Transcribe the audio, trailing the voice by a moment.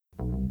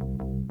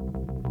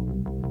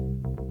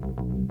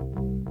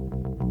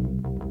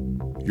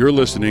You're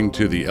listening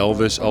to the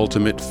Elvis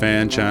Ultimate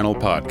Fan Channel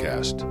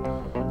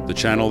podcast, the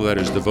channel that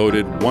is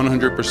devoted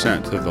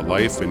 100% to the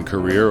life and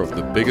career of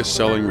the biggest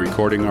selling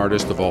recording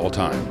artist of all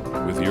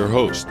time, with your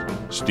host,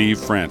 Steve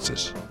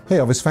Francis. Hey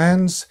Elvis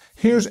fans,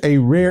 here's a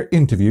rare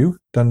interview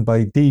done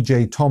by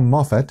DJ Tom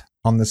Moffat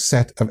on the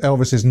set of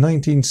Elvis's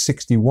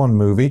 1961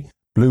 movie,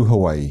 Blue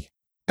Hawaii.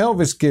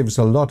 Elvis gives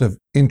a lot of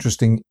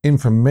interesting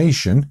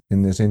information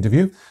in this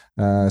interview,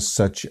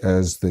 such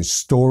as the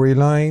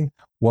storyline,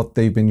 what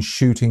they've been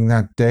shooting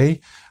that day,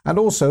 and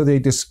also they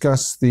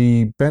discuss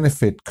the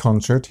benefit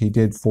concert he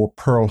did for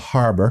Pearl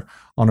Harbor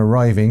on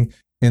arriving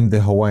in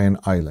the Hawaiian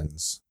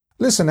Islands.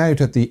 Listen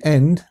out at the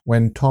end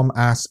when Tom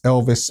asks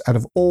Elvis, out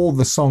of all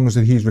the songs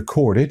that he's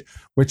recorded,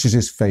 which is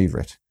his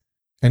favorite.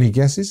 Any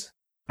guesses?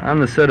 On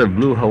the set of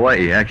Blue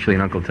Hawaii, actually,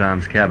 in Uncle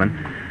Tom's Cabin.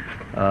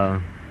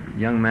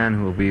 Young man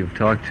who we've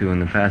talked to in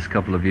the past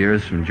couple of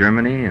years from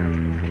Germany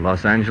and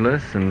Los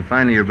Angeles, and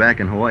finally you're back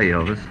in Hawaii,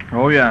 Elvis.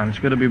 Oh yeah, it's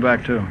good to be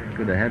back too.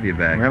 Good to have you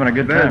back. We're having a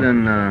good Better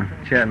time.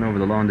 than chatting over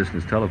the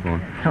long-distance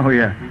telephone. Oh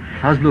yeah.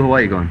 How's Blue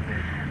Hawaii going?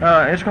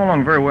 It's going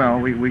along very well.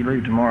 We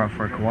leave tomorrow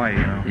for Kauai,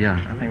 you know.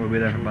 Yeah. I think we'll be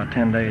there for about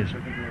 10 days.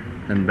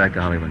 Then back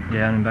to Hollywood.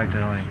 Yeah, and then back to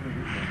LA.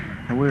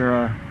 And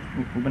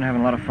we've been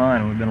having a lot of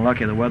fun. We've been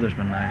lucky. The weather's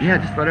been nice. Yeah,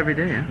 just about every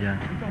day, huh?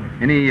 Yeah.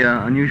 Any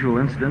unusual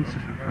incidents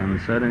on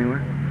the set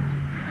anywhere?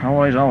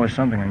 Always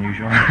something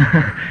unusual.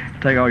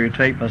 Take all your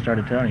tape, I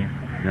started telling you.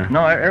 Yeah.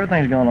 No,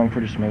 everything's going along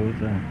pretty smooth.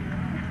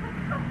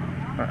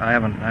 I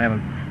haven't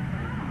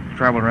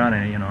traveled around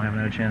any, you know. I haven't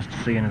had a chance to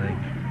see any of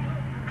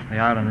the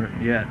island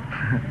yet.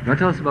 You want to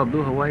tell us about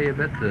Blue Hawaii a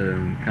bit,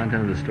 the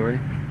content of the story?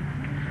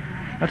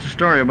 That's a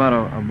story about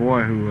a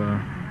boy who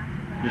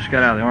just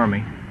got out of the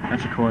Army.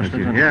 That's a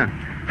coincidence. Yeah.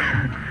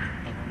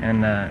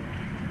 And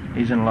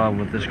he's in love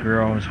with this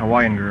girl, this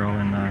Hawaiian girl,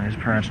 and his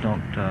parents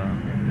don't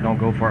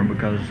go for it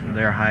because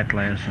they're high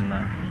class.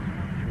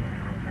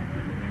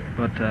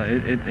 But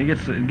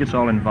it gets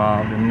all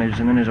involved, and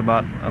then there's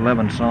about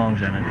 11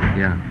 songs in it.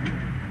 Yeah.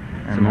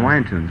 And, some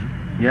Hawaiian tunes.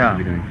 Yeah.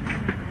 What are you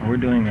doing? We're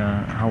doing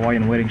a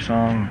Hawaiian wedding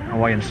song,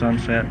 Hawaiian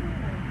sunset,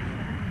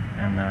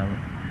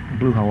 and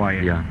Blue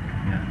Hawaii. Yeah.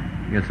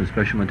 Yeah. You got some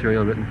special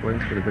material written for you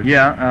for the picture?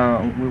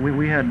 Yeah.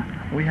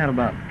 We had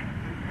about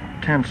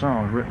 10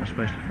 songs written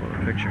especially for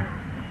the picture.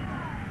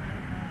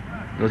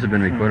 Those have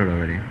been recorded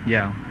already.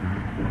 Yeah.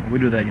 We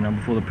do that, you know,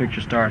 before the picture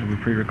starts. We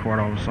pre-record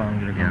all the songs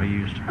that are going to be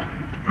used.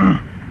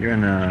 You're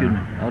in an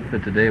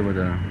outfit today with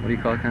a, what do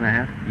you call it, kind of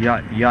hat?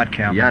 Yacht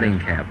cap. Yachting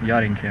cap.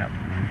 Yachting cap.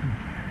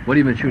 What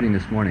have you been shooting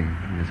this morning,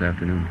 this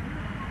afternoon?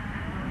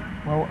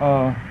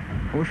 Well,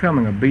 we're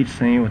filming a beach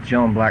scene with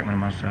Joan Blackman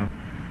and myself.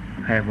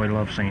 Halfway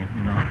love scene,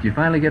 you know. Did you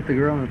finally get the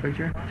girl in the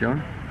picture,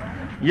 Joan?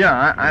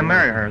 Yeah, I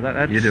married her.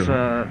 That's, you do?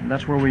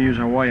 That's where we use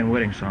our Hawaiian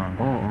wedding song.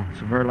 Oh.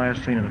 It's the very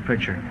last scene of the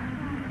picture.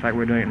 In fact,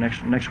 we're doing it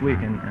next week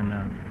in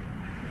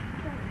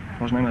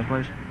what's the name of that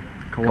place?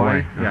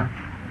 Kauai. Yeah.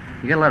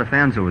 You got a lot of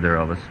fans over there,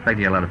 Elvis. In fact,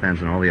 you got a lot of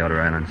fans on all the outer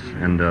islands.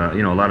 And,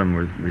 you know, a lot of them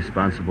were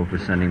responsible for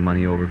sending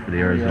money over for the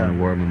Arizona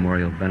War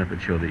Memorial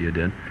benefit show that you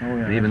did. Oh,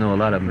 yeah. And even though a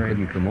lot of them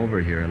couldn't come over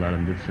here, a lot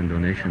of them did send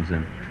donations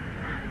in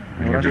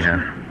on your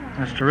behalf.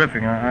 That's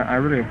terrific. I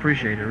really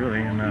appreciate it,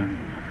 really. And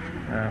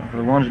for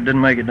the ones that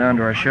didn't make it down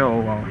to our show,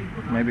 well,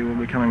 maybe we'll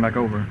be coming back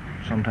over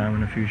sometime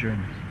in the future.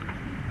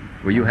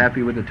 Were you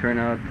happy with the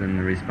turnout and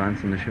the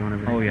response in the show and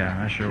everything? Oh, yeah,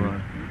 I sure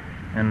was.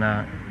 And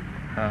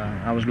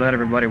I was glad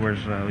everybody was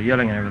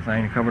yelling and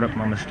everything and covered up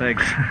my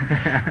mistakes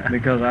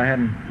because I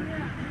hadn't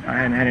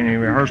had any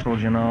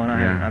rehearsals, you know, and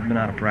I've been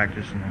out of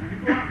practice and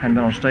hadn't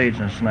been on stage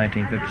since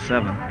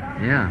 1957.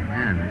 Yeah,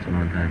 man, that's a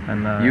long time.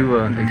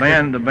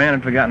 And the band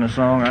had forgotten the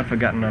song. I'd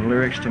forgotten the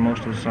lyrics to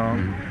most of the song.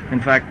 Mm-hmm. In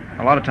fact,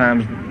 a lot of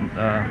times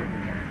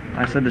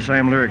I said the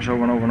same lyrics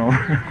over and over and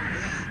over.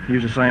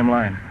 Use the same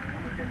line.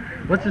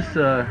 What's this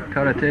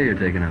karate you're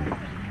taking up?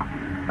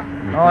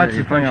 Oh, that's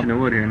the thing. The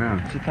wood here now.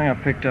 It's the thing I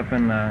picked up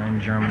in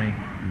Germany.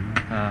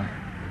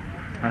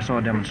 I saw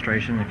a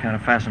demonstration. It kind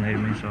of fascinated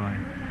me, so I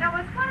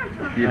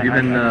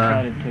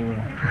decided to.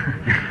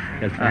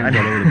 Got fans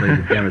all over the place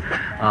with cameras.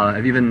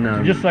 Have you been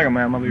just a second,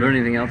 ma'am. learn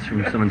anything else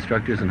from some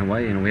instructors in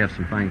Hawaii? You know, we have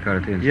some fine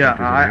karate instructors. Yeah,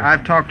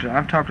 I've talked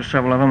to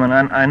several of them, and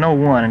I know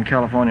one in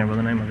California by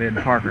the name of Ed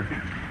Parker,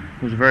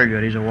 who's very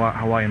good. He's a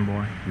Hawaiian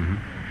boy. Mm-hmm.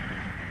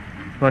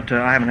 But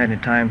I haven't had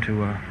any time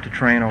to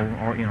train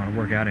or you know to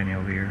work out any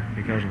over here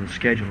because of the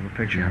schedule of the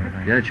picture and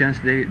everything. You had a chance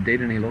to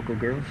date any local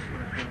girls?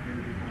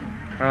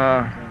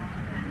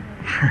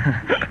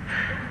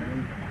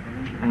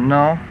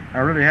 No, I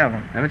really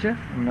haven't. Haven't you?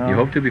 No. You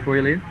hope to before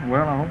you leave?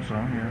 Well, I hope so.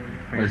 Yeah.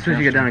 Well, as soon as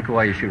you get down in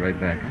Kauai, you shoot right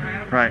back.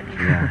 Right.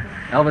 Yeah.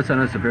 Elvis, I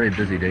know it's a very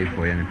busy day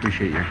for you, and I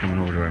appreciate your coming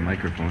over to our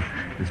microphone.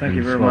 Thank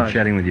you very swell much.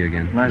 Chatting with you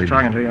again. Nice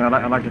talking to you.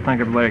 I'd like to thank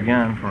everybody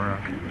again for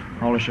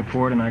all their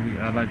support, and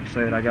I'd like to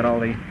say that I got all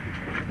the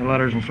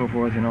letters and so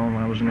forth, you know, when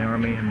I was in the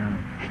Army, and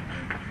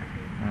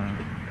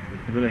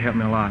it really helped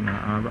me a lot, and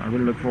I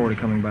really look forward to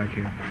coming back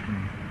here.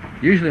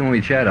 Usually when we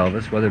chat,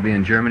 Elvis, whether it be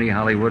in Germany,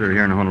 Hollywood, or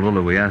here in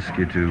Honolulu, we ask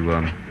you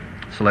to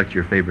select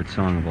your favorite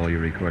song of all your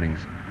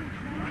recordings.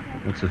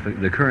 What's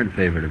the current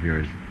favorite of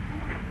yours?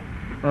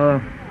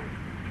 I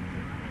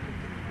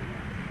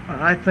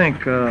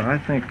think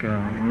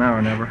now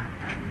or never.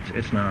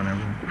 It's now or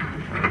never.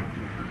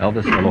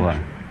 Elvis, aloha.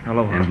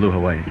 Aloha. In Blue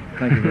Hawaii.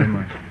 Thank you very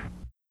much.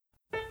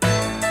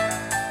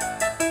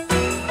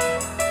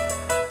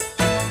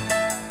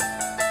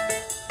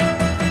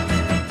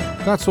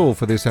 That's all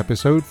for this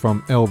episode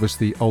from Elvis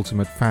the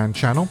Ultimate Fan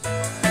Channel.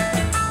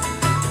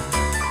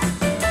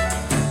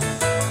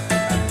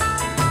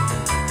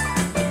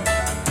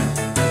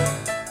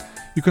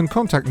 You can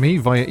contact me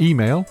via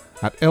email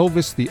at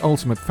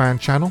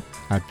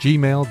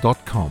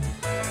elvistheultimatefanchannel@gmail.com.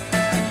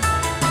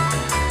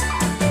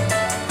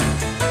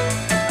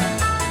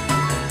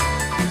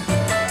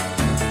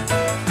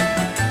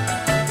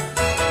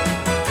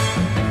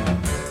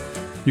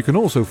 You can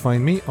also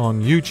find me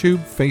on YouTube,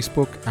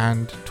 Facebook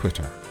and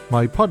Twitter.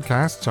 My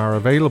podcasts are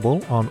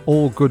available on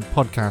all good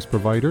podcast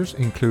providers,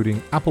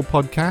 including Apple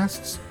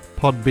Podcasts,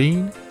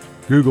 Podbean,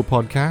 Google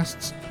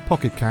Podcasts,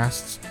 Pocket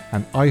Casts,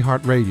 and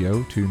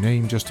iHeartRadio, to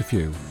name just a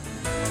few.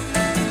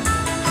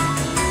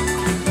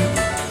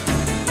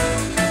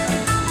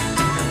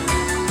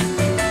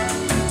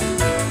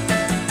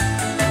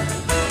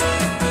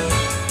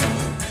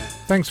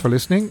 Thanks for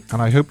listening, and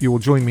I hope you will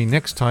join me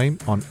next time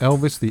on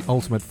Elvis the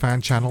Ultimate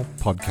Fan Channel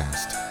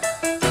podcast.